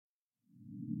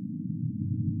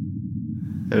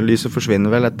Lyset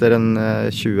forsvinner vel etter en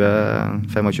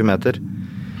 20-25 meter.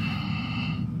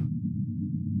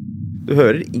 Du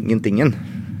hører ingentingen.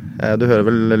 Du hører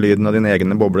vel lyden av dine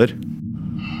egne bobler.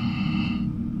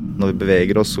 Når vi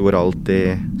beveger oss, går alt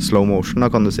i slow motion, da,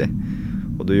 kan du si.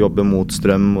 Og du jobber mot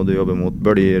strøm, og du jobber mot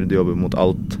bølger, du jobber mot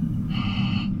alt.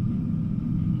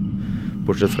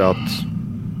 Bortsett fra at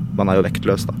man jo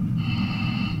vektløs, da.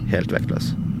 Helt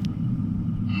vektløs.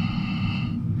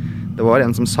 Det var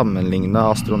en som sammenlignet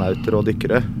astronauter og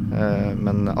dykkere,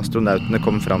 men astronautene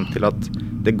kom fram til at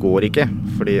det går ikke,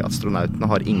 fordi astronautene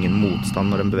har ingen motstand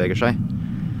når de beveger seg.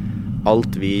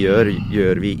 Alt vi gjør,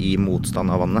 gjør vi i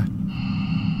motstand av vannet.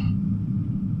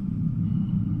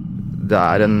 Det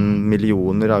en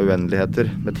millioner av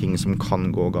uendeligheter med ting som kan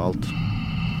gå galt.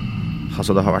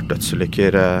 Altså, det har vært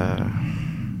dødsulykker.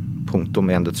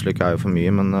 Punktum 1 dødsulykke jo for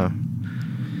mye, men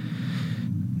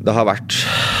det har vært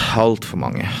alt for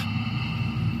mange.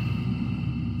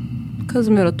 Hva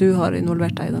som gjør at du har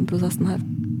involvert deg i den prosessen her?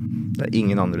 Det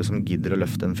ingen andre som gidder å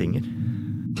løfte en finger.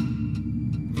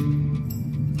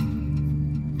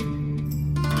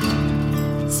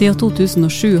 Siden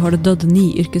 2007 har det dødd 9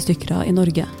 yrkesdykkere i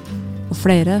Norge, og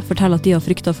flere forteller at de har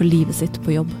fryktet for livet sitt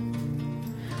på jobb.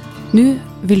 Nå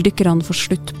vil dykkerne få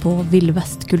slutt på Vill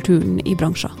Vest-kulturen i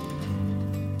bransjen.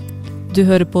 Du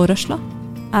hører på Røsla.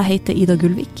 Jeg heter Ida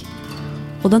Gullvik,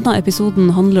 og denne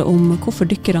episoden handler om hvorfor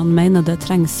dykkerne mener det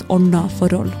trengs ordnet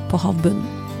forhold på havbunnen.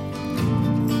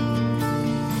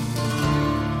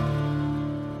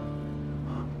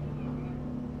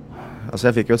 Altså,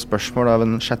 jeg fikk jo et spørsmål av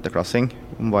en sjetteklassing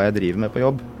om hva jeg driver med på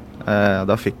jobb.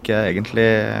 Da fikk jeg egentlig...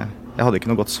 Jeg hadde ikke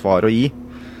noe godt svar å gi,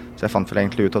 så jeg fant vel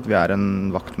egentlig ut at vi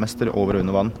en vaktmester over og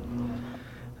under vann.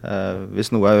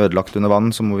 Hvis noe ødelagt under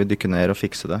vann, så må vi dykke ned og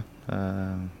fikse det.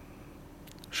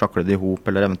 Sjakle det i hop,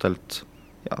 eller eventuelt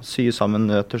sy sammen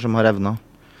nøter som har revnet.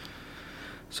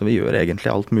 Så vi gjør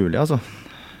egentlig alt mulig, altså.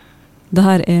 Det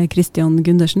her Christian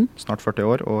Gundersen. Snart 40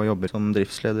 år, og jobber som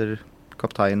driftsleder,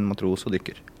 kaptein, matros og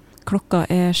dykker. Klokka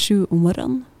 7 om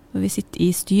morgenen. Vi sitter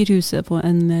i styrhuset på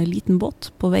en liten båt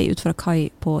på vei ut fra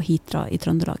kai på Hitra i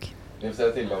Trøndelag. Ni får se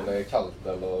til om det kaldt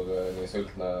eller ni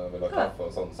sultne vil ha kaffe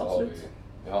og sånt, så har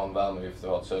vi har en värmevifte, vi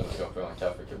har et kjøleskap, vi har en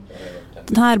kaffekopp.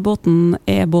 Denne båten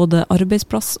både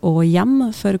arbeidsplass og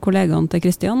hjem for kollegaene til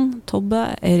Christian, Tobbe,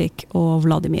 Erik og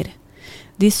Vladimir.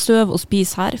 De søv og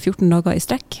spiser her 14 dager i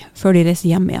strekk, før de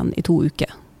reiser hjem igjen i 2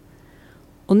 uker.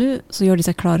 Og nå så gjør de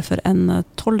seg klar for en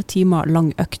 12 timer lang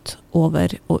økt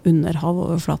over og under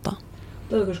havoverflata.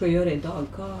 Det dere skal gjøre i dag,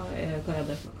 hva det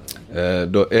for noe?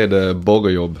 Da det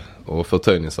borrejobb og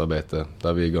fortøyningsarbete,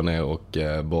 der vi går ned og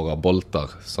borrer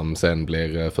bolter, som sen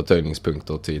blir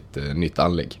fortøyningspunkter til et nytt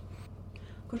anlegg.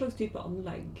 Hva slags type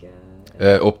anlegg?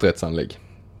 Oppdrettsanlegg.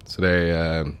 Så det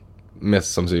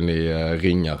mest sannsynlig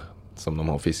ringer som de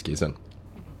har fisk i sen.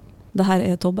 Det her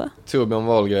Tobbe. Torbjørn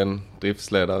Wahlgren,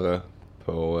 driftsledere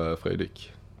på Frøydykk.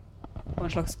 Og en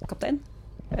slags kaptein?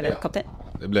 Eller kaptein?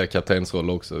 Det blir kapteinsroll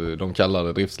också. De kallar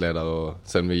det driftsledare och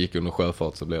sen vi gick under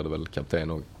sjöfart så blev det väl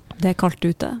kaptein också. Det kaldt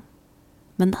ute,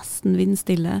 men nesten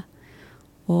vindstille,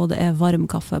 og det varm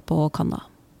kaffe på kanna.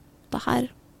 Det her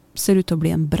ser ut til å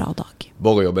bli en bra dag.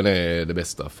 Borrejobben det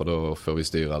bästa, för då får vi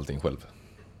styra allting själv.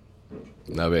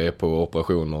 När vi på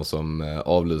operationer som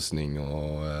avlysning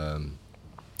och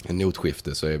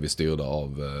notskifte så vi styrda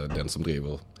av den som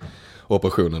driver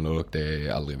operationen, och det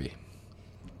aldrig vi.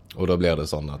 Och då blir det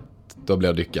sånn att då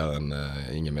blir dykkaren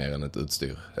inget mer än ett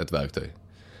utstyr, ett verktyg.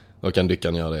 Då kan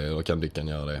dykkaren göra det, då kan dykkaren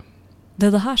göra det.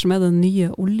 Det her som den nye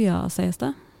olja, sies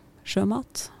det.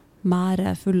 Sjømat,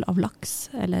 mære full av laks,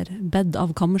 eller bedd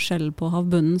av kammerskjell på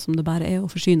havbunnen som det bare å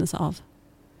forsyne seg av.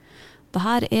 Det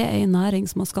her en næring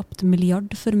som har skapt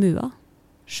milliardformuer.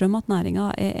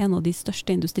 Sjømatnæringen en av de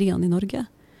største industriene i Norge.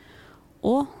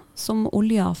 Og som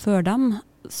olja før dem,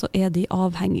 så de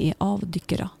avhengige av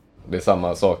dykkere. Det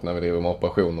samma sak när vi driver med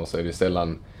operationer, så det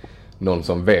sällan någon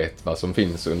som vet vad som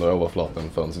finns under överflaten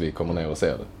förrän vi kommer ner och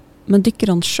ser det. Men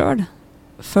dykkerne selv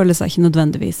føler seg ikke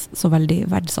nødvendigvis så veldig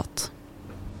verdsatt.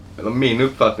 Min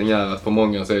uppfattning att för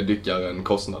många så dykkare en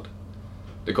kostnad.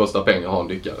 Det kostar pengar att ha en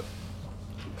dykkare.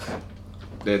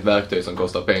 Det ett verktyg som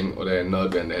kostar pengar, och det en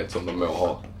nödvändighet som de må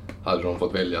ha. Hade de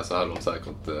fått välja så hade de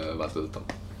säkert varit utan.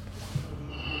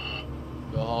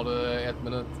 Då har du 1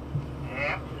 minut.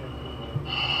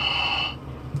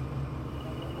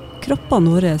 Kroppene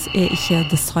våre ikke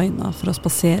designet for å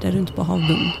spasere rundt på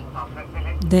havbunnen.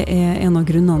 Det en av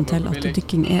grunnene til at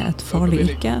dykking et farlig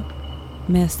yrke,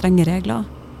 med strenge regler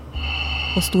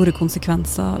og store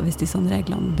konsekvenser hvis disse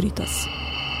reglene brytes.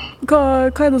 Hva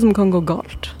det som kan gå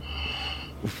galt?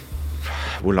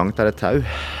 Hvor langt et tau?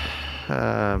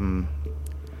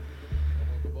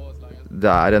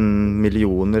 Det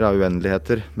millioner av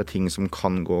uendeligheter med ting som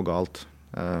kan gå galt.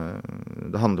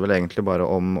 Det handler vel egentlig bare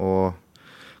om å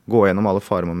gå gjennom alle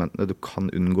faremomentene du kan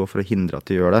unngå for å hindre at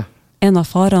de gjør det. En av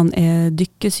farene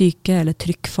dykkesyke eller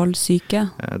trykkfallsyke.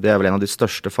 Det vel en av de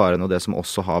største farene, og det som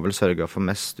også har vel sørget for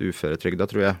mest uføretrygda,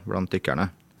 tror jeg, blant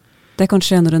dykkerne. Det kan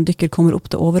skje når en dykker kommer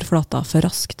opp til overflata for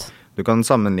raskt. Du kan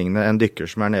sammenligne en dykker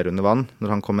som nede under vann,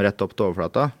 når han kommer rett opp til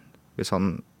overflata. Hvis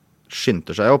han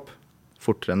skynder seg opp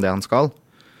fortere enn det han skal,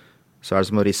 så det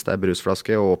som å riste ei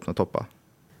brusflaske og åpne toppa.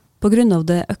 På grunn av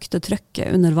det økte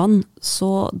trykket under vann,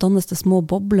 så dannes det små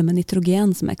bobler med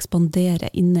nitrogen som ekspanderer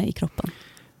inne i kroppen.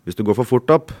 Hvis du går for fort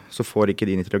opp, så får ikke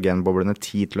de nitrogenboblene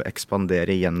tid til å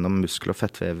ekspandere gjennom muskel- og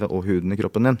fettvevet og huden i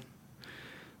kroppen din,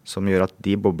 som gjør at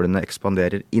de boblene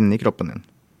ekspanderer inni kroppen din.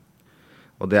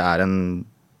 Og det en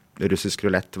russisk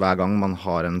rulett hver gang man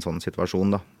har en sånn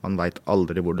situasjon. Da. Man vet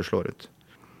aldri hvor det slår ut.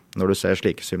 Når du ser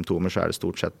slike symptomer, så det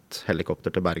stort sett helikopter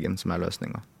til Bergen som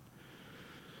løsningen.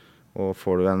 Og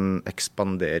får du en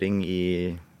ekspandering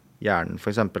i hjernen for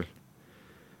eksempel,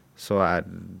 så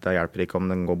det hjelper ikke om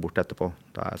den går bort etterpå.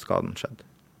 Da skaden skjedd.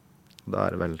 Da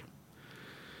det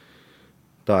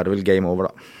vel game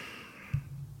over, da.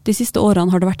 De siste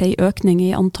årene har det vært en økning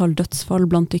i antall dødsfall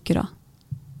blant dykkere.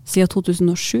 Siden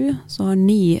 2007 så har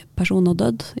 9 personer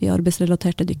dødd i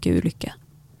arbeidsrelaterte dykkeulykker.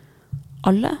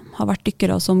 Alle har vært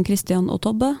dykkere som Christian og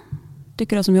Tobbe,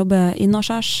 dykkere som jobber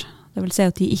innaskjærs. Det vil si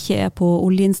at de ikke på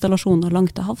oljeinstallasjoner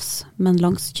langt til havs, men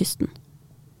langs kysten.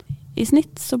 I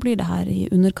snitt så blir det her i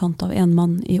underkant av 1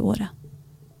 mann i året.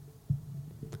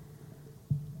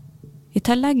 I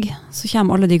tillegg så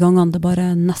kommer alle de gangene det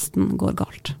bare nesten går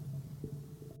galt.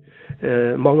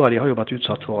 Mange av de har jo vært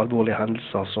utsatt for alvorlige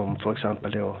hendelser, som for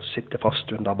eksempel det å sitte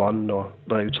fast under vann, og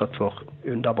være utsatt for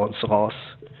undervannsras,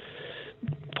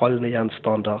 fallende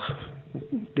gjenstander,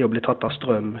 det å bli tatt av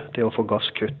strøm, det å få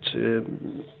gasskutt.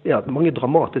 Mange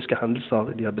dramatiske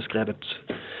hendelser de har beskrevet,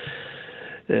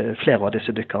 flere av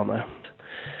disse dykkerne.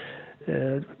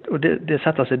 Og det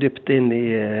setter seg dypt inn i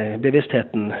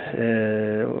bevisstheten,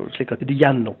 slik at de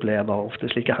gjenopplever ofte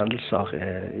slike hendelser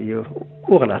i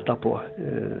årene etterpå.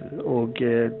 Og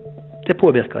det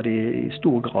påvirker de i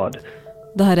stor grad.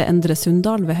 Dette Endre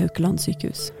Sundal ved Haukeland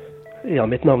sykehus. Ja,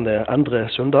 mitt navn Endre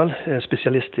Sundal,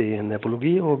 spesialist i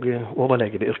nefrologi og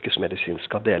overlege ved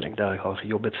yrkesmedisinsk avdeling, der jeg har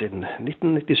jobbet siden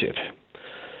 1997.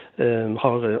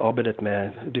 Har arbeidet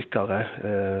med dykkere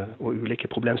og ulike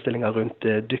problemstillinger rundt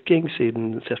dykking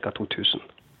siden ca. 2000.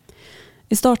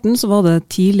 I starten så var det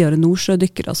tidligere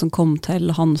nordsjødykkere som kom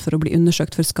til han for å bli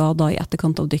undersøkt for skader i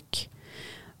etterkant av dykk.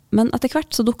 Men etter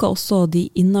hvert så dukket også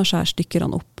de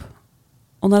innaskjærsdykkerne opp.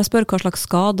 Og når jeg spør hva slags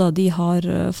skader de har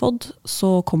fått,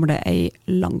 så kommer det en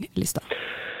lang liste.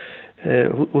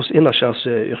 Hos innaskjærs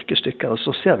yrkesdykkere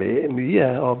så ser vi mye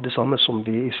av det samme som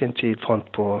vi i sin tid fant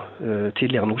på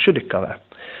tidligere nordsjødykkere.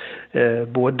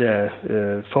 Både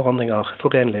forandringer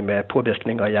forenlig med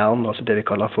påvirkning av hjernen, altså det vi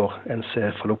kaller for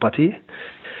encefalopati,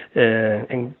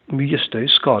 mye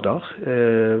støyskader.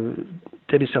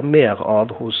 Det vi ser mer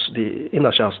av hos de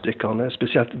innaskjærsdykkerne,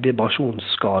 spesielt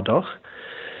vibrasjonsskader.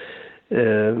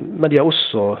 Men de har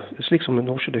også, slik som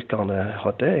nordsjødykkerne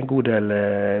hadde, en god del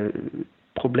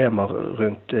problemer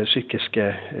rundt psykiske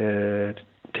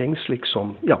ting, slik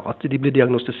som at de blir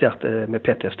diagnostisert med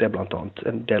PTSD blant annet,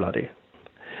 en del av de.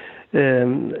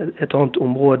 Et annet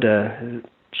område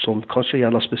som kanskje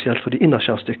gjelder spesielt for de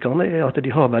innaskjærsdykkerne, at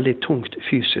de har veldig tungt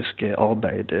fysisk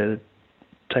arbeid.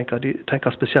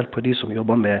 Tenker spesielt på de som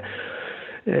jobber med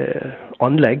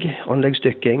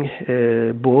anleggsdykking,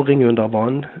 boring under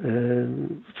vann,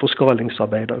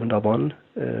 forskalingsarbeider under vann,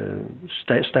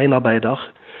 steinarbeider.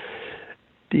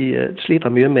 De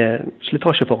sliter mye med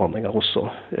slitasjeforandringer også.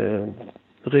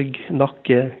 Rygg,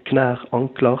 nakke, knær,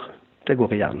 ankler, det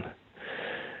går igjen.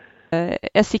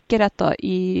 Sikkerheten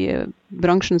i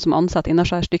bransjen som ansetter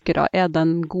innaskjærsdykkere,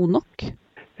 den god nok?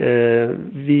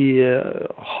 Vi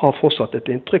har fortsatt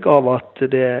et inntrykk av at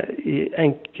det i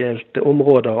enkelte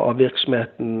områder av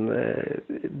virksomheten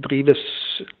drives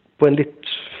på en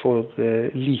litt for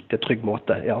lite trygg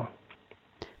måte, ja.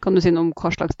 Kan du si noe om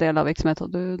hva slags del av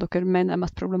virksomheten dere mener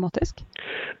mest problematisk?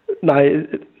 Nei,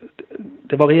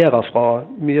 det varierer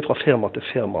mye fra firma til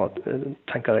firma,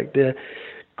 tenker jeg. Det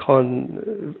kan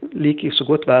like så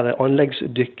godt være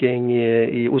anleggsdykking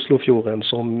i Oslofjorden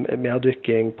som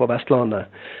merdykking på Vestlandet.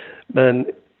 Men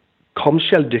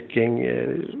kamskjelldykking,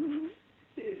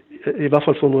 i hvert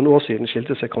fall for noen år siden,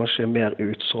 skilte seg kanskje mer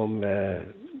ut som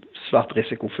svært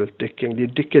risikofullt dykking. De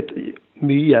dykket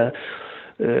mye,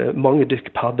 mange dykk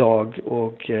per dag,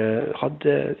 og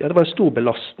det var en stor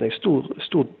belastning,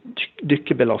 stor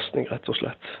dykkebelastning rett og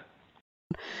slett.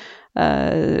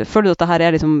 Føler du at dette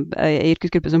er liksom en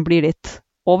yrkesgruppe som blir litt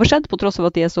oversett, på tross av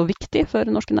at de så viktige for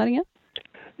norske næringer?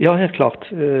 Ja, helt klart.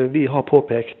 Vi har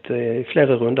påpekt i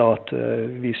flere runder at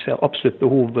vi ser absolutt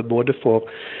behov både for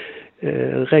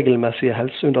regelmessige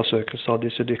helseundersøkelser av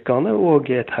disse dykkerne og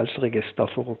et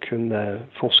helseregister for å kunne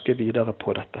forske videre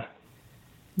på dette.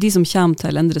 De som kommer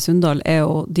til Endre Sundal er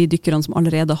jo de dykkerne som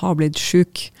allerede har blitt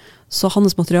syke, så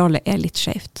hans materiale er litt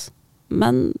skjevt.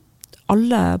 Men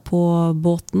alle på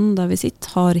båten der vi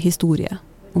sitter har historie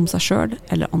om seg selv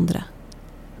eller andre.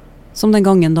 Som den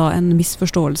gangen da en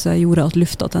misforståelse gjorde at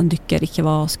lufta til en dykker ikke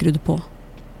var skrudd på.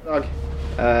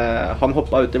 Han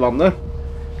hoppet ut i vannet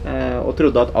og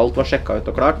trodde at alt var sjekket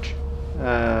ut og klart.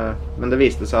 Men det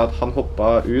viste seg at han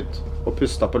hoppet ut og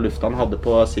pustet på lufta han hadde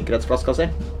på sikkerhetsflaska si.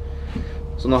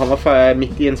 Så når han var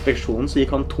midt i inspeksjonen så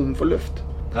gikk han tom for luft.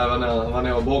 Han var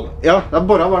nede og borret? Ja,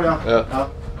 borret var det, ja.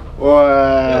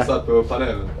 Jeg satt på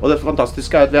panelen. Og det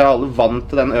fantastiske er at vi er alle vant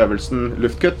til den øvelsen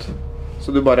luftkutt.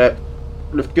 Så du bare,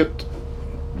 luftkutt,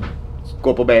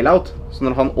 går på bailout. Så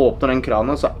når han åpner den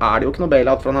kranen, så er det jo ikke noe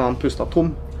bailout, for han har pustet tom.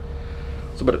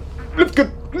 Så bare,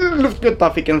 luftkutt,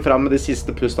 da fikk han frem med de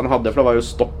siste pust han hadde, for det var jo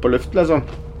stopp på luft, liksom.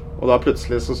 Og da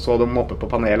plutselig så de oppe på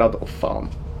panelet at,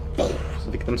 faen. Så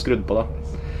fikk de skrudd på da.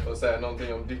 For å si noe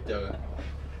om dykkere.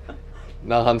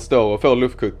 Når han står og får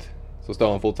luftkutt, så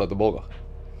står han fortsatt og borrer.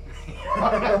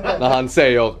 Når han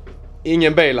sier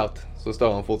ingen bailout, så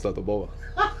står han fortsatt og borrer.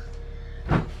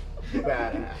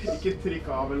 Ikke trykk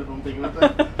av eller noen ting, vet du.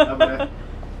 Det er bare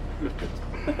luftkutt.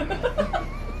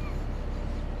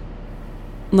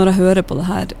 Når jeg hører på det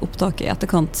her opptaket i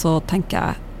etterkant, så tenker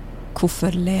jeg,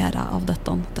 hvorfor ler jeg av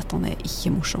dette? Dette er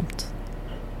ikke morsomt.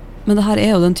 Men det her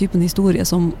er jo den typen historie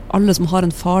som alle som har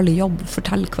en farlig jobb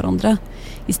forteller hverandre.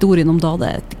 Historien om da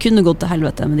det kunne gått til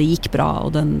helvete, men det gikk bra,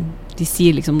 og de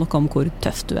sier liksom noe om hvor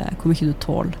tøff du er, hvor mye du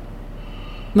tåler.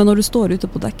 Men når du står ute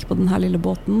på dekk på denne lille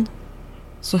båten,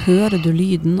 så hører du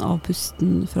lyden av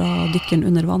pusten fra dykkeren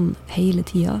under vann hele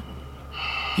tiden.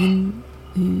 Inn,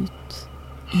 ut,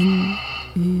 inn,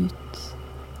 ut.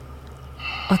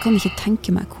 Og jeg kan ikke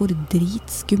tenke meg hvor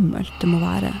dritskummelt det må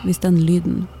være hvis den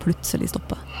lyden plutselig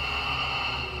stopper.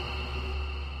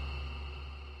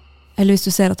 Eller hvis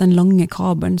du ser at den lange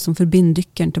kabelen som forbinder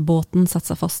dykkeren til båten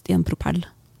setter seg fast i en propell.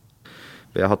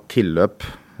 Vi har hatt tilløp,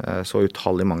 så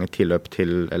utallig mange tilløp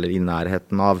til, eller i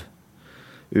nærheten av,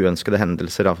 uønskede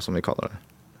hendelser, som vi kaller det.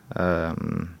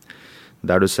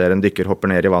 Der du ser en dykker hopper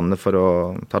ned i vannet for å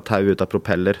ta tau ut av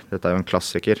propeller. Dette er jo en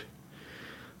klassiker.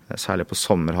 Særlig på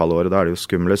sommerhalvåret, da er det jo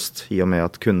skumlest, i og med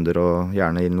at kunder og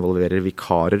gjerne involverer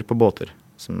vikarer på båter,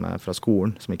 som er fra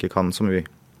skolen, som ikke kan så mye.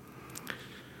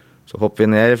 Så hopper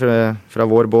vi ned fra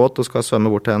vår båt og skal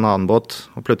svømme bort til en annen båt,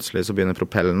 og plutselig så begynner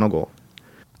propellen å gå.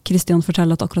 Kristian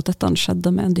forteller at akkurat dette skjedde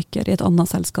med en dykker i et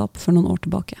annet selskap for noen år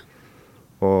tilbake.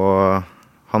 Og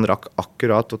han rakk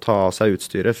akkurat å ta av seg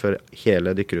utstyret før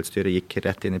hele dykkerutstyret gikk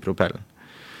rett inn i propellen.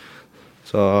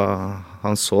 Så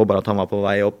han så bare at han var på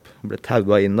vei opp, ble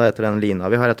tauet inn da etter den lina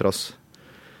vi har etter oss.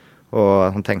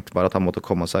 Og han tenkte bare at han måtte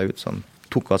komme seg ut, så han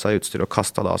tok av seg utstyret og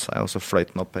kastet det av seg, og så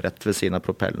fløyt han opp rett ved siden av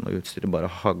propellen, og utstyret bare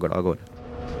haglet av gårde.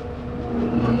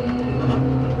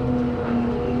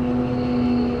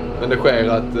 Men det sker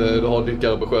at du har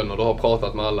dykkere på sjön och du har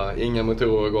pratat med alla, inga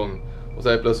motorer igång. Och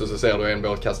så plötsligt så ser du en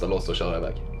båt kasta loss och köra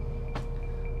iväg.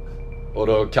 Och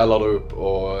då kallar du upp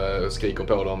och skriker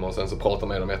på dem och sen så pratar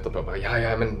med dem efterpå.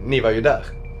 Ja, men ni var ju där.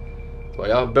 Så,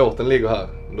 ja, båten ligger här.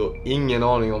 Du har ingen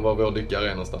aning om var vår dykkare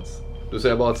är någonstans. Du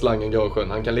ser bara att slangen går i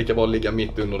sjön. Han kan lika bra ligga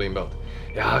mitt under din båt.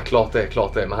 Ja, klart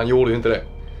det. Men han gjorde ju inte det.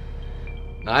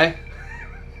 Nej,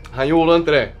 han gjorde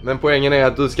inte det. Men poängen är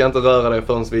att du ska inte röra dig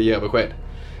förrän vi ger besked.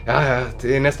 Ja,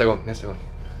 till nästa gång.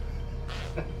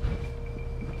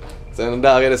 Sen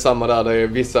där är det samma där. Det är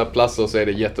vissa platser så är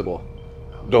det jättebra.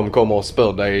 De kommer och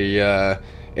spör dig, är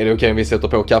det okej om vi sätter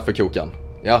på kaffekokaren?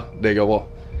 Ja, det går bra.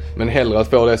 Men hellre att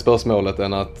få det spörsmålet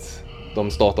än att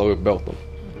de startar upp båten.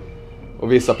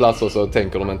 Och vissa platser så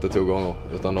tänker de inte 2 gånger,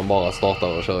 utan de bara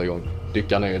startar och kör igång.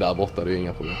 Dykarna är ju där borta, det är ju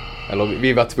inga problem. Eller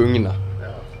vi var tvungna.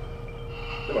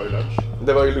 Ja.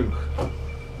 Det var ju lunch.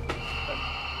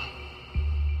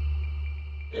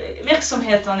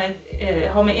 Virksomhetene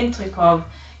har med inntrykk av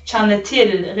kjenner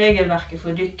til regelverket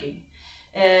for dykking.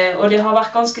 Og det har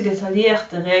vært ganske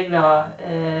detaljerte regler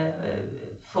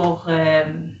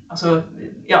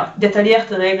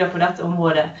detaljerte regler på dette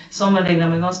området, sammenlignet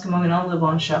med ganske mange andre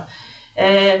bransjer.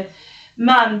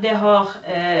 Men vi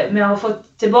har fått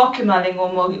tilbakemelding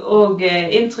om og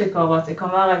inntrykk av at det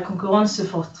kan være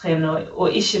konkurransefortrinn og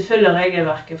ikke følge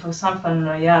regelverket, for eksempel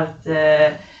når det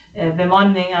gjelder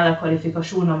bemanning eller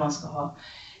kvalifikasjoner man skal ha.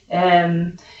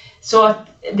 Så at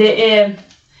det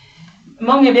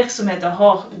mange virksomheter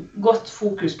har godt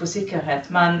fokus på sikkerhet,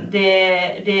 men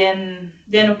det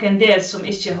er nok en del som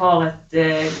ikke har et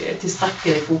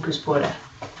tilstrekkelig fokus på det.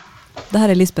 Dette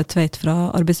er Lisbeth Tveit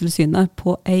fra Arbeidstilsynet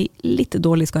på en litt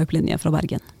dårlig Skype-linje fra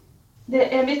Bergen.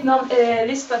 Mitt navn er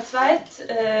Lisbeth Tveit,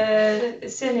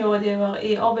 seniorrådgiver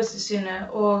i Arbeidstilsynet,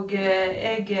 og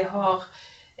jeg har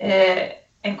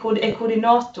en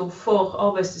koordinator for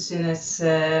Arbeidstilsynets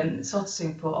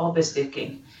satsing på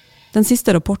arbeidsdykking. Den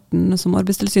siste rapporten som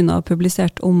Arbeidstilsynet har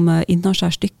publisert om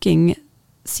innaskjærs dykking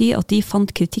sier at de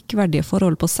fant kritikkverdige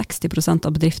forhold på 60%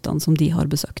 av bedriftene som de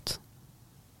har besøkt.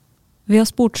 Vi har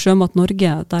spurt Sjømat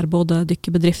Norge, der både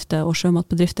dykkebedrifter og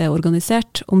sjømatbedrifter er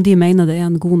organisert, om de mener det er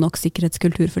en god nok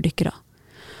sikkerhetskultur for dykkere.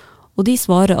 Og de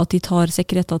svarer at de tar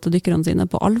sikkerheten til dykkerne sine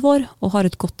på alvor, og har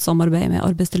et godt samarbeid med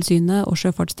Arbeidstilsynet og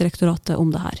Sjøfartsdirektoratet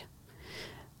om det her.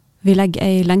 Vi legger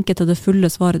en lenke til det fulle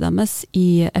svaret deres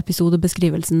i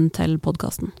episodebeskrivelsen til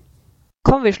podcasten.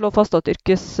 Kan vi slå fast at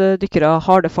yrkesdykkere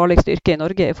har det farligste yrket i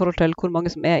Norge i forhold til hvor mange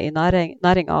som er i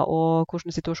næringa og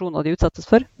hvilke situasjoner de utsettes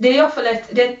for? Det er i hvert fall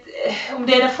om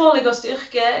det er det farligste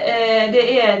yrket, det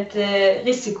er et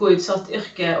risikoutsatt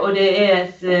yrke, og det er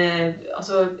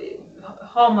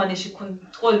har man ikke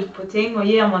kontroll på ting, og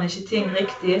gjør man ikke ting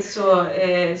riktig, så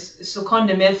kan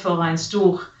det medføre en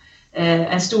stor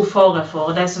fare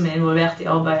for de som er involvert i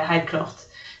arbeidet, helt klart.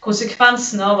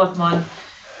 Konsekvensen av at man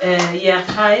gjør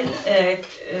feil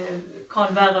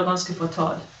kan være ganske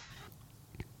fatal.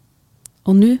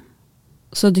 Og nå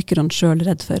så er dykkerne selv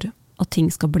redd for at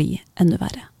ting skal bli enda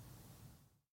verre.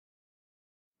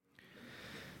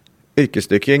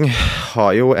 Yrkesdykking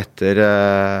har jo etter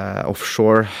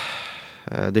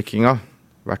offshore-dykkinga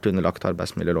vært underlagt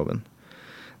arbeidsmiljøloven.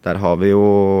 Der har vi jo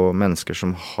mennesker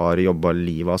som har jobbet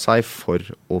livet av seg for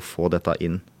å få dette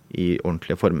inn i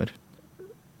ordentlige former.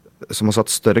 Som har satt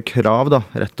større krav,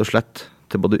 rett og slett,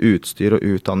 til både utstyr og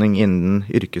utdanning innen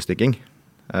yrkesdykking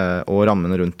og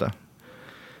rammene rundt det.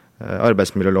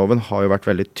 Arbeidsmiljøloven har jo vært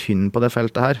veldig tynn på det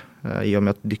feltet her, i og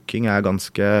med at dykking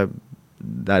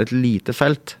det er et lite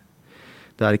felt.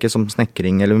 Det er ikke som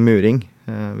snekring eller muring.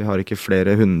 Vi har ikke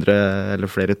flere hundre eller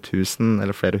flere tusen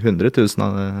eller flere 100 000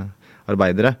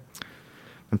 arbeidere.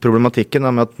 Men problematikken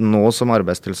er med at nå som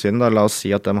Arbeidstilsynet, la oss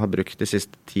si at de har brukt de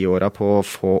siste 10 årene på å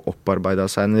få opparbeidet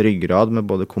seg en ryggrad med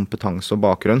både kompetanse og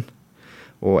bakgrunn,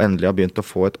 og endelig har begynt å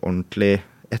få et ordentlig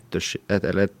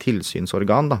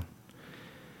tilsynsorgan,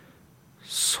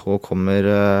 så kommer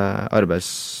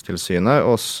Arbeidstilsynet,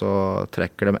 og så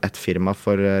trekker de et firma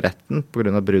for retten på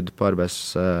grunn av brudd på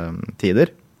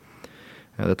arbeidstider.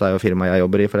 Dette er jo firmaet jeg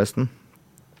jobber i forresten.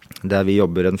 Der vi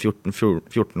jobber en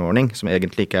 14-åring, som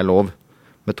egentlig ikke er lov,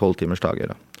 med 12 timers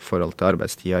dager, i forhold til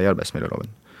arbeidstida i arbeidsmiljøloven.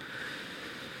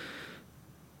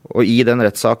 Og i den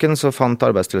rettssaken så fant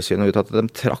Arbeidstilsynet ut at de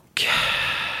trakk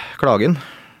klagen,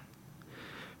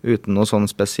 uten noe sånn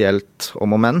spesielt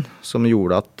om og men, som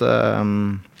gjorde at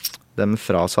de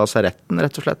frasa seg retten,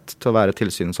 rett og slett, til å være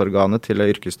tilsynsorganet til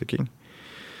yrkesdykking,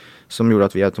 som gjorde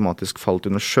at vi automatisk falt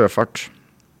under sjøfart.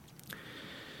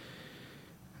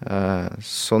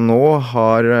 Så nå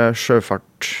har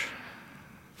sjøfart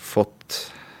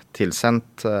fått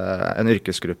tilsendt en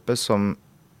yrkesgruppe som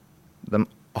de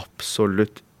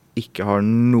absolutt ikke har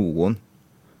noen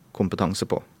kompetanse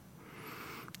på.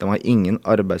 De har ingen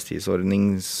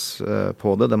arbeidstidsordning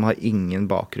på det, de har ingen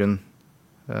bakgrunn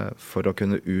for å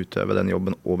kunne utøve den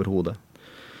jobben overhodet.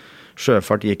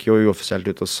 Sjøfart gikk jo uoffisielt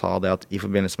ut og sa det at i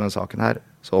forbindelse med denne saken her,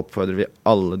 så oppfordrer vi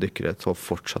alle dykkere til å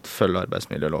fortsatt følge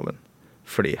arbeidsmiljøloven.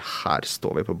 Fordi her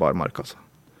står vi på bar mark, altså.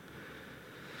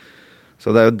 Så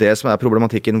det er jo det som er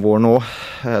problematikken vår nå.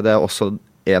 Det er også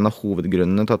en av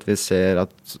hovedgrunnene til at vi ser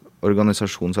at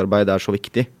organisasjonsarbeid er så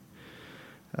viktig.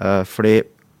 Fordi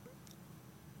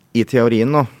i teorien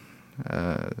nå,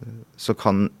 så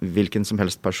kan hvilken som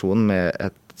helst person med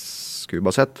et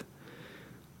skubasett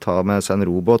ta med seg en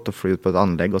robåt og fly ut på et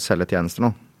anlegg og selge tjenester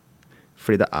nå.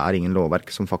 Fordi det er ingen lovverk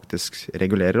som faktisk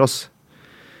regulerer oss.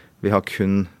 Vi har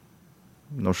kun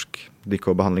norsk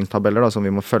dykke- og behandlingstabeller som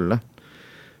vi må følge.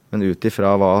 Men ut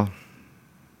ifra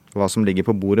hva som ligger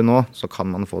på bordet nå, så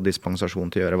kan man få dispensasjon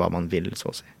til å gjøre hva man vil,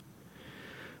 så å si.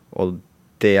 Og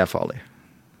det er farlig.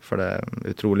 For det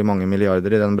er utrolig mange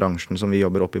milliarder i den bransjen som vi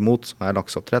jobber opp imot, som er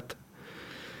lakseoppdrett.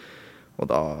 Og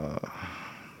da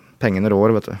pengene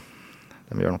rår, vet du.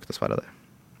 De gjør nok dessverre det.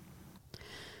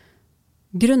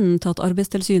 Grunnen til at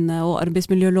Arbeidstilsynet og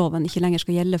arbeidsmiljøloven ikke lenger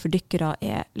skal gjelde for dykkere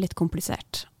er litt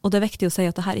komplisert. Og det er viktig å si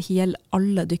at dette ikke gjelder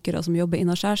alle dykkere som jobber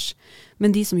innaskjærs,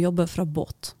 men de som jobber fra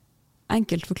båt.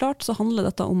 Enkelt forklart så handler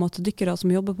dette om at dykkere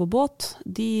som jobber på båt,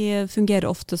 de fungerer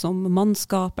ofte som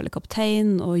mannskap eller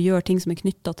kaptein og gjør ting som er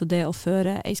knyttet til det å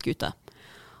føre ei skute.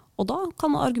 Og da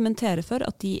kan man argumentere for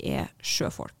at de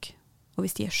sjøfolk. Og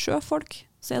hvis de sjøfolk,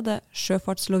 så det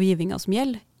sjøfartslovgivningen som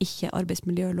gjelder, ikke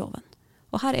arbeidsmiljøloven.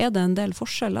 Og her det en del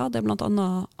forskjeller. Det blant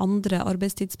annet andre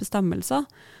arbeidstidsbestemmelser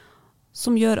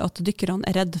som gjør at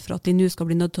dykkerne redd for at de nå skal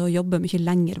bli nødt til å jobbe mye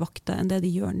lengre vakter enn det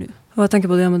de gjør nå. Og jeg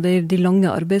tenker på det med de lange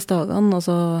arbeidsdagene.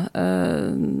 Altså,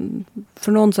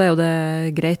 for noen så jo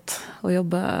det greit å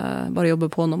bare jobbe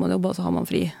på når man jobber, så har man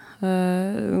fri.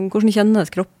 Hvordan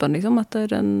kjennes kroppen liksom,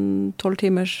 etter en 12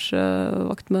 timers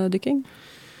vakt med dykking?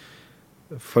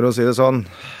 For å si det sånn,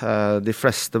 de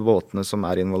fleste båtene som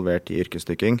involvert i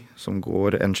yrkesdykking, som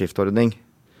går en skiftordning,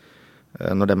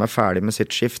 når de ferdig med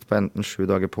sitt skift på enten 7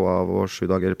 dager på av og 7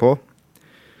 dager på,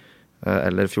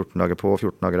 eller 14 dager på og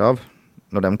 14 dager av,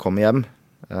 når de kommer hjem,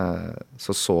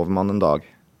 så sover man en dag.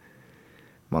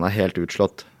 Man helt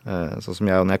utslått. Sånn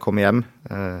som jeg når jeg kommer hjem,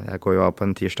 jeg går jo av på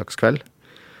en tirsdagskveld.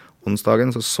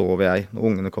 Onsdagen så sover jeg. Når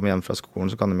ungene kommer hjem fra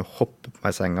skolen, så kan de jo hoppe på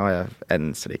meg i senga, og jeg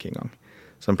enser ikke engang.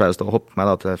 Så de pleier å stå og hoppe meg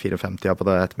da, til 4:50 på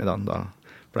det ettermiddagen, da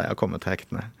pleier jeg å komme til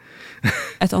hektene.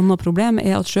 Et annet problem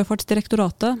at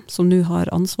Sjøfartsdirektoratet, som nå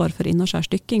har ansvar for innaskjærs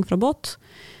dykking fra båt,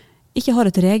 ikke har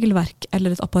et regelverk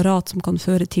eller et apparat som kan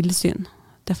føre tilsyn.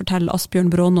 Det forteller Asbjørn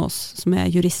Brånås, som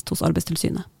jurist hos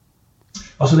Arbeidstilsynet.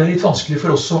 Altså det litt vanskelig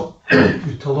for oss å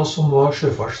uttale oss om hva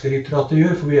Sjøfartsdirektoratet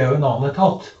gjør, for vi jo en annen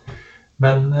etat.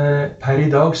 Men per i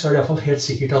dag så det I hvert fall helt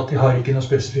sikkert at de har ikke noe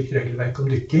spesifikt regelverk om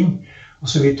dykking. Og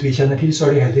så vidt vi kjenner til,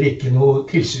 så det heller ikke noe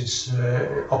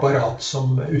tilsynsapparat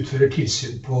som utfører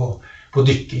tilsyn på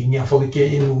dykking. I hvert fall ikke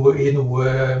i noe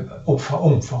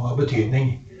omfang av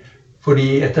betydning.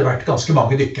 Fordi etter hvert ganske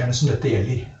mange dykkerne som dette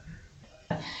gjelder.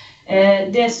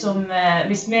 Det som,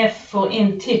 hvis vi får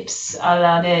inn tips,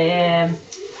 eller det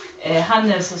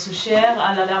hendelser som skjer,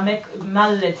 eller der vi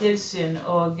melder tilsyn,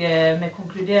 og vi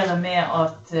konkluderer med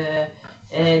at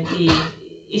de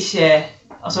ikke...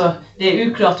 Altså, det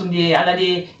uklart om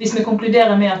hvis vi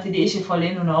konkluderer med at de ikke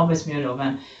faller inn under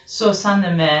arbeidsmiljøloven, så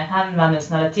sender vi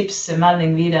henvendelsen eller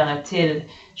tipsmelding videre til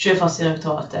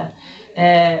Sjøfartsdirektoratet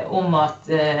om at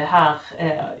her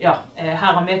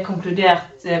har vi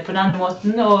konkludert på den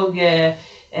måten, og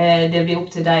det blir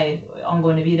opp til deg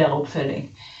angående videre oppfølging.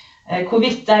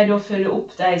 Hvorvidt de da følger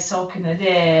opp de sakene,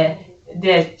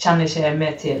 det kjenner ikke jeg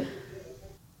med til.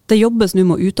 Det jobbes nå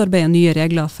med å utarbeide nye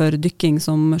regler for dykking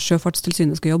som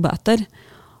Sjøfartstilsynet skal jobbe etter,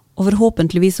 og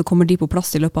forhåpentligvis så kommer de på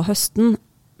plass I løpet av høsten,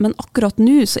 men akkurat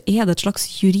nå så det et slags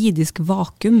juridisk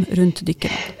vakuum rundt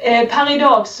dykkere. Per I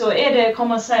dag så det,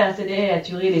 kan man si at det et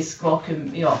juridisk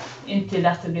vakuum, ja, inntil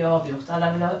dette blir avgjort.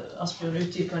 Eller vil Asbjørn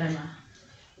utdype det med?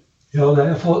 Ja, det I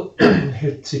hvert fall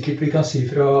helt sikkert vi kan si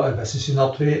fra Arbeidstilsynet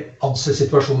at vi anser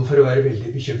situasjonen for å være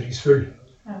veldig bekymringsfull.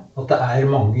 Ja. At det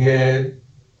mange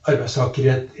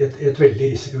arbeidstakere et veldig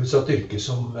risikoutsatt yrke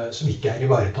som ikke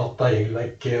ivaretatt av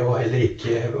regelverket og heller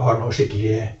ikke har noe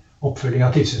skikkelig oppfølging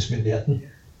av tilsynsmyndigheten.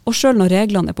 Og selv når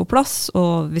reglene på plass,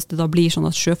 og hvis det da blir sånn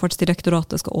at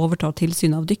Sjøfartsdirektoratet skal overta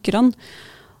tilsynet av dykkerne,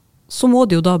 så må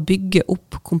de jo da bygge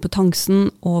opp kompetansen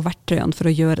og verktøyene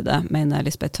for å gjøre det, mener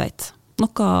Lisbeth Tveit.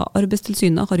 Noe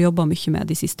Arbeidstilsynet har jobbet mye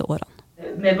med de siste årene.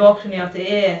 Med bakgrunn I at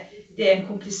det en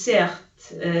komplisert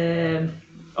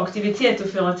aktivitet å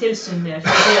føre tilsyn med,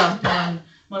 fordi at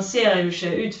man ser jo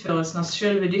ikke utførelsen av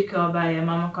selve dykkerarbeidet,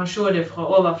 men man kan se det fra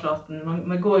overflaten,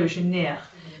 man går jo ikke ned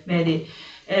med de.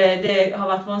 Det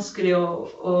har vært vanskelig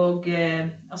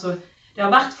altså, det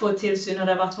har vært for tilsyn, og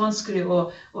det har vært vanskelig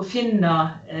å finne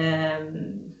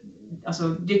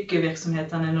altså,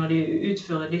 dykkervirksomhetene når de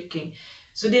utfører dykking.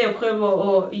 Så det å prøve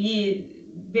å gi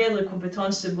bedre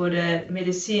kompetanse, både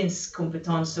medisinsk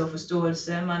kompetanse og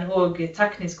forståelse, men også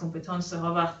teknisk kompetanse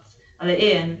har vært, eller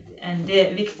en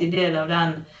viktig del av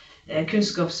den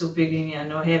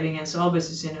kunnskapsoppbyggingen og hevingen som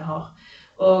Arbeidstilsynet har.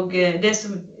 Og det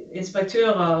som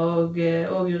inspektører og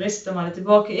jurister melder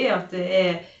tilbake at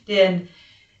det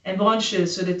en bransje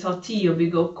som det tar tid å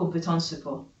bygge opp kompetanse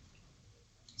på.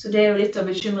 Så det jo litt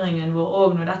av bekymringen vår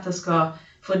også når dette skal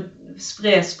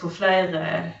spres på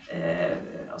flere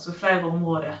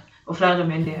områder og flere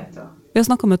myndigheter. Vi har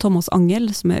snakket med Thomas Angel,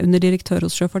 som underdirektør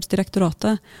hos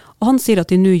Sjøfartsdirektoratet, og han sier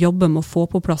at de nå jobber med å få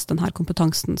på plass denne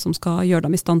kompetansen som skal gjøre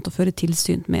dem I stand til å føre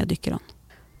tilsyn med dykkerne.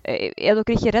 Dere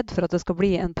ikke redd for at det skal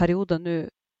bli en periode nå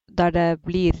der det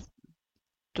blir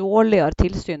dårligere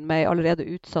tilsyn med en allerede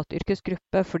utsatt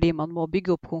yrkesgruppe fordi man må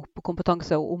bygge opp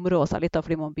kompetanse og områ seg litt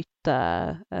fordi man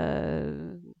bytter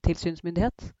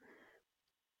tilsynsmyndighet?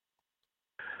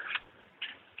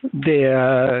 Det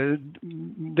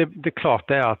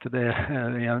klart at det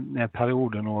I en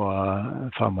periode nå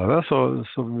fremover så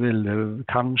vil det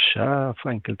kanskje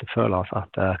for enkelte føles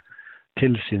at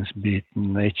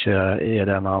tilsynsbiten ikke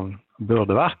den han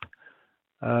burde vært.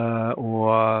 Og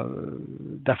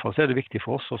derfor er det viktig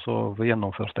for oss også å få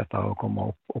gjennomført dette og komme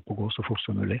opp og gå så fort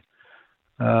som mulig.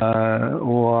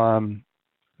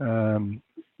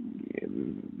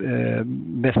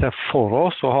 Vi ser for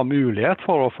oss å ha mulighet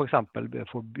for å for eksempel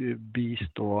få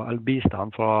bistand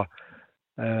fra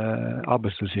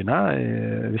Arbeidstilsynet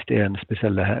hvis det en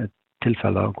spesielle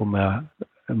tilfeller hvor vi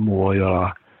må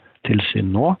gjøre tilsyn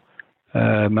nå.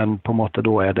 Men på en måte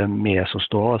da det vi som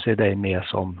står, så det vi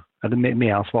som vi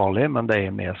ansvarlig, men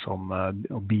det vi som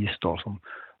bistår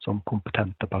som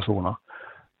kompetente personer.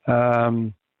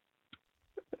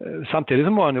 Samtidig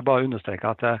så må en jo bare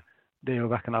understreke at det jo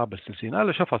hverken Arbeidstilsynet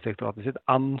eller Sjøfartsdirektoratet sitt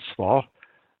ansvar.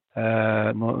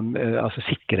 Altså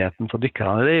sikkerheten for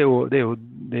dykkerne, det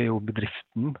er jo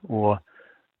bedriften og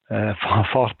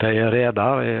fartøyet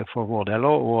redder for vår del,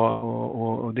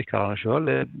 og dykkerne selv,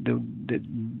 det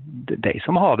de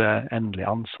som har det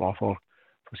endelige ansvar for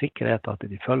sikkerhet, at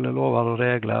de følger lover og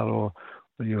regler og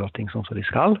gjør ting sånn som de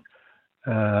skal.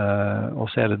 Og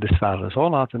så det dessverre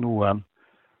sånn at noen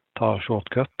tar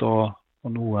shortcut, og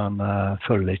noen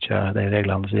følger ikke de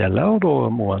reglene som gjelder, og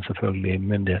da må en selvfølgelig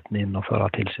myndigheten inn og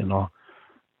føre tilsyn og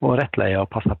rettleie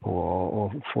og passe på å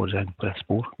få det på rett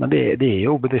spor. Men det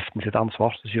jo bedriften sitt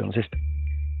ansvar til syvende og sist.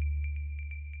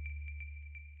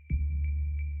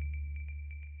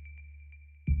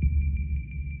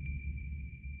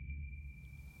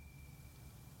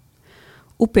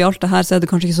 Oppi alt det her så det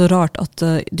kanskje ikke så rart at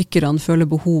dykkerne føler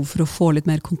behov for å få litt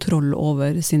mer kontroll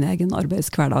over sin egen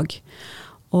arbeidshverdag.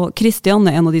 Og Kristian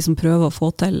en av de som prøver å få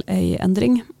til en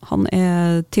endring. Han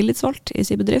tillitsvalgt i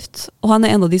sin bedrift, og han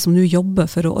en av de som nå jobber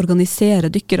for å organisere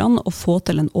dykkerne og få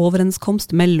til en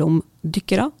overenskomst mellom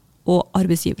dykkere og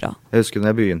arbeidsgivere. Jeg husker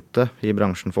når jeg begynte i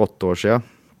bransjen for 8 år siden.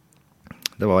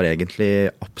 Det var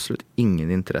egentlig absolutt ingen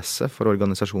interesse for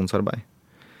organisasjonsarbeid.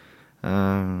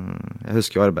 Jeg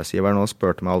husker jo arbeidsgiveren nå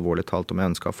spurte meg alvorlig talt om jeg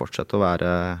ønsket å fortsette å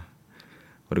være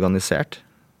organisert.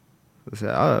 Så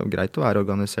greit å være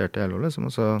organisert i LO, liksom.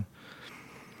 Og så,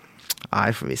 nei,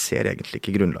 for vi ser egentlig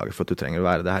ikke grunnlaget for at du trenger å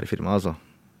være det her i firmaet, altså.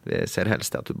 Vi ser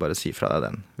helst at du bare sier fra deg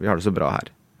den. Vi har det så bra her.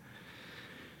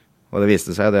 Og det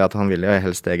viste seg det at han ville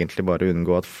helst egentlig bare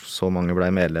unngå at så mange ble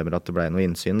medlemmer at det ble noe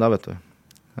innsyn da, vet du.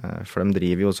 For de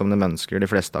driver jo som de ønsker, de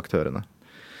fleste aktørene.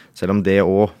 Selv om det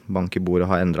også, bank i bordet,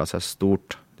 har endret seg stort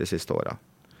de siste årene.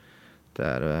 Det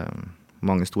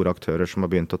mange store aktører som har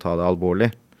begynt å ta det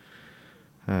alvorlig.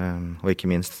 Og ikke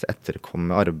minst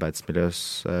etterkomme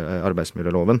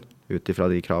arbeidsmiljøloven ut ifra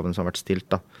de kravene som har vært stilt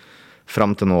da,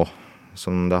 fram til nå,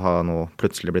 som det har nå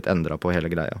plutselig blitt endret på hele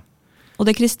greia. Og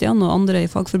det Kristian og andre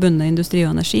i Fagforbundet Industri og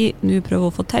Energi nå prøver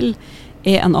å få til,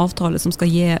 en avtale som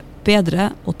skal gi bedre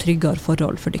og tryggere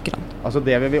forhold for dykkerne. Altså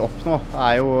det vi vil oppnå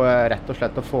jo rett og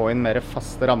slett å få inn mer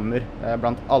faste rammer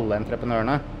blant alle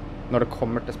entreprenørene, når det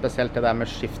kommer til spesielt det der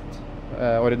med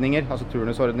skiftordninger, altså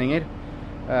turnusordninger,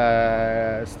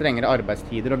 strengere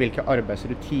arbeidstider og hvilke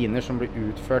arbeidsrutiner som blir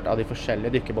utført av de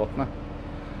forskjellige dykkerbåtene.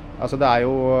 Altså det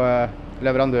jo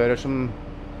leverandører som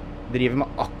driver med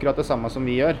akkurat det samme som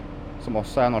vi gjør, som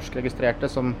også norskregistrerte,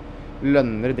 som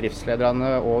lønner driftslederne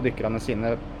og dykkerne sine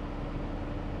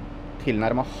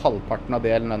tilnærmet halvparten av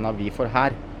det lønna vi får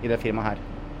her, i det firmaet her.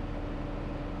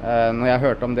 Når jeg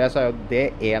hørte om det, så jo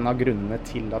det en av grunnene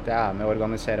til at jeg med å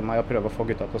organisere meg og prøve å få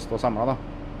gutta til å stå samlet da.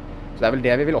 Så det vel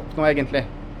det vi vil oppnå egentlig.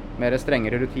 Mer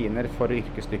strengere rutiner for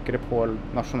yrkesdykkere på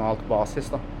nasjonalt basis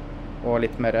da. Og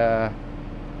litt mer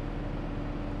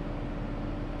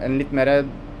en litt mer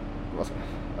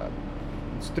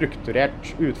strukturert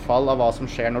utfall av hva som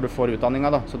skjer når du får utdanninga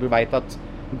da. Så du vet at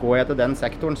går jeg til den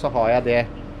sektoren, så har jeg det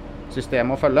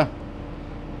systemet å følge.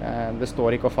 Det står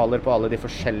ikke og faller på alle de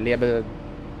forskjellige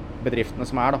bedriftene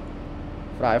som da.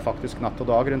 For det jo faktisk natt og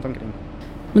dag rundt omkring.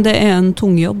 Men det en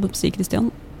tung jobb, sier Kristian,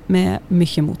 med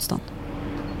mye motstand.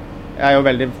 Jeg jo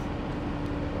veldig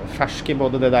fersk i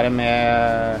både det der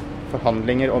med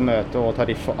forhandlinger og møte og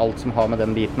tariff og alt som har med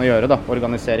den biten å gjøre da,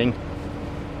 organisering.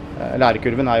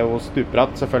 Lærekurven jo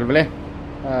stupbratt selvfølgelig,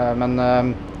 men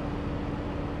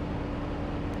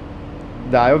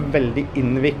det jo veldig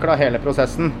innviklet hele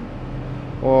prosessen,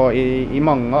 og i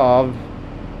mange av,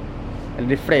 eller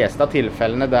de fleste av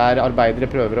tilfellene der arbeidere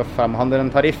prøver å fremhandle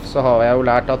en tariff, så har jeg jo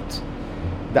lært at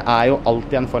det jo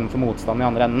alltid en form for motstand i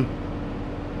andre enden.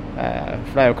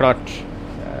 For det jo klart,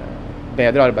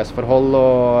 bedre arbeidsforhold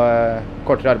og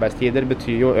kortere arbeidstider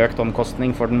betyr jo økt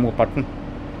omkostning for den motparten.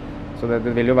 Så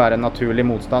det vil jo være en naturlig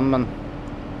motstand, men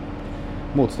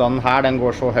motstanden her den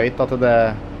går så høyt at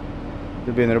det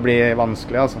begynner å bli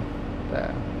vanskelig.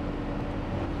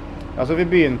 Altså vi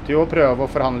begynte jo å prøve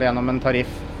å forhandle gjennom en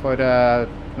tariff for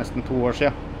nesten 2 år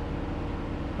siden.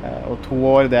 Og 2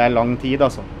 år det lang tid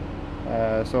altså.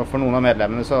 Så for noen av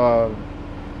medlemmene så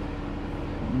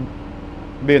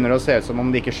begynner det å se ut som om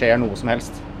det ikke skjer noe som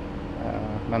helst.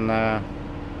 Men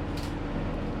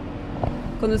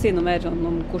kan du si noe mer sånn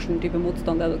om hvilken type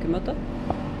motstand det dere møter?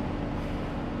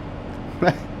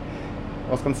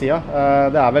 Hva skal man si, ja?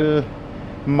 Det vel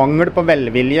mangel på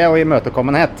velvilje og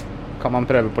imøtekommenhet, kan man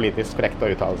prøve politisk korrekt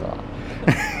å uttale seg.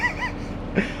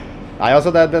 Nei, altså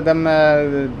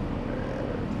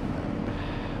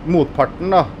motparten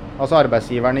da, altså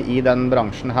arbeidsgiverne i den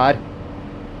bransjen her,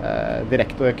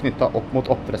 direkte knyttet opp mot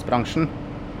oppdrettsbransjen,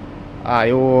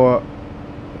 jo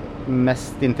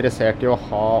mest interessert i å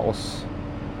ha oss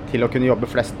til å kunne jobbe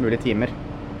flest mulig timer.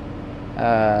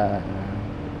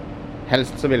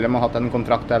 Helst så ville de ha hatt en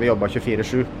kontrakt der vi jobbet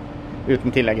 24/7,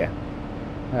 uten tillegget.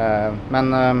 Men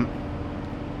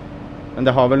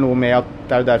det har vel noe med at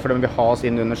det jo derfor de vil ha oss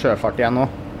inn under sjøfart igjen nå.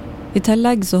 I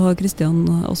tillegg så har Kristian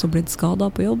også blitt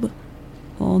skadet på jobb,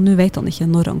 og nå vet han ikke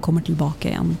når han kommer tilbake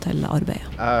igjen til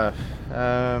arbeidet.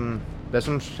 Det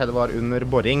som skjedde var under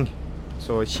boring,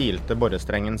 så kilte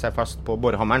borestrengen seg fast på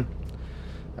borehammeren,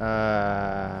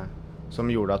 som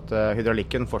gjorde at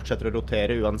hydraulikken fortsetter å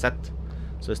rotere uansett.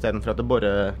 Så i stedet for at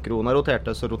borekrona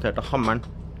roterte, så roterte hammeren.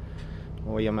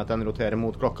 Og i og med at den roterer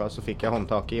mot klokka, så fikk jeg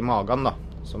håndtaket i magen da,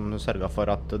 som sørget for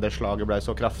at det slaget ble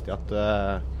så kraftig at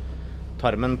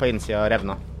tarmen på innsida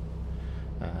revna.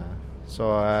 Så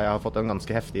jeg har fått en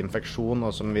ganske heftig infeksjon,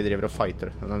 og som vi driver og fighter.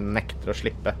 Den nekter å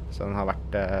slippe, så den har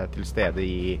vært til stede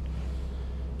i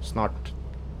snart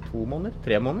 2 måneder?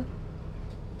 3 måneder?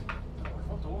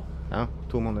 Ja,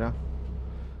 2 måneder, ja.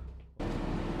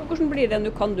 Og hvordan blir det nå?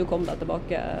 Kan du komme deg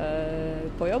tilbake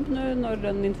på jobb nå, når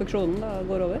den infeksjonen da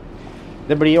går over?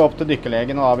 Det blir jo opp til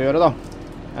dykkerlegen å avgjøre da,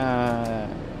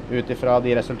 utifra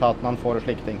de resultatene han får og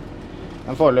slike ting.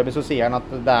 Men foreløpig så sier han at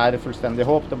det fullstendig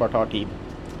håp, det bare tar tid.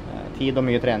 Tid og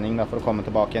mye trening da, for å komme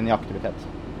tilbake igjen i aktivitet.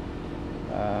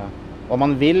 Om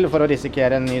man vil for å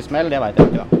risikere en ny smell, det vet jeg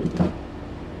ikke da.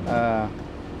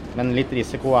 Men litt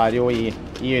risiko jo i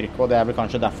yrket, og det vel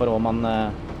kanskje derfor også man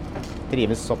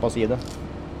trives såpass i det.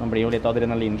 Man blir jo litt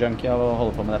adrenalin-junkie av å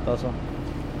holde på med dette. Altså.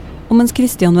 Og mens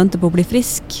Kristian venter på å bli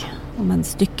frisk, og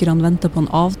mens dykkerne venter på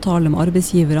en avtale med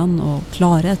arbeidsgiverne og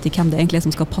klarhet til hvem det egentlig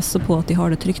som skal passe på at de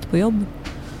har det trygt på jobb,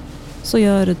 så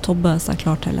gjør Tobbe seg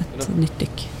klar til et nytt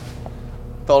dykk.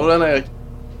 Tar du den, Erik?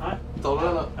 Nei. Tar du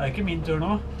den da? Det ikke min tur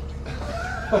nå.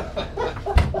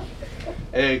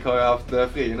 Erik har jo haft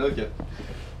fri en uke.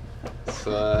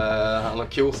 Så han har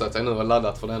kurset seg nå og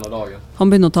laddet for denne dagen. Han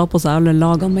begynner å ta på seg alle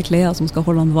lagene med klær som skal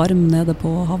holde han varm nede på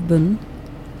havbunnen.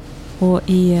 Og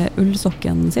i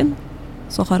ullsokken sin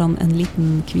så har han en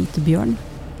liten hvit bjørn,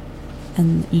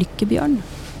 en lykkebjørn,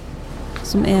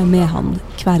 som med han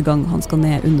hver gang han skal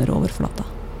ned under overflata.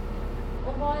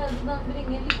 Og hva det den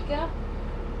bringer lykke?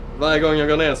 Hver gang jeg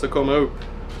går ned så kommer jeg opp.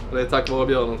 Og det takk vare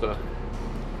bjørnen, tror jeg.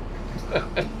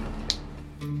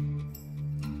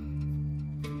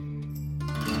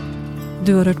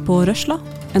 Du har hørt på Røsla,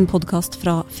 en podcast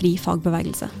fra Fri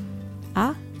Fagbevegelse.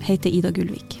 Jeg heter Ida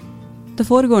Gullvik. Det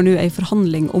foregår nå en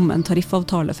forhandling om en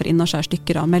tariffavtale for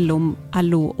innaskjærsdykkere mellom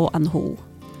LO og NHO.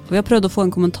 Vi har prøvd å få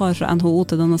en kommentar fra NHO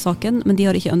til denne saken, men de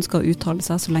har ikke ønsket å uttale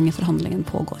seg så lenge forhandlingen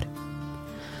pågår.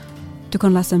 Du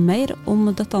kan lese mer om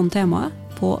dette temaet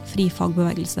på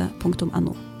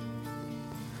frifagbevegelse.no.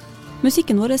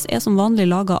 Musikken vår som vanlig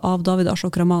laget av David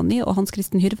Ashok Ramani og Hans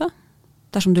Kristen Hyrve.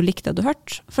 Dersom du likte det du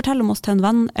hørte, fortell om oss til en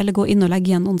venn, eller gå inn og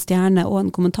legge igjen noen stjerner og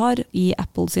en kommentar i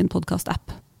Apple sin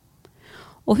podcast-app.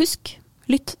 Og husk,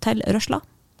 lytt til Røsla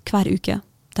hver uke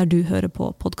der du hører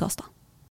på podcaster.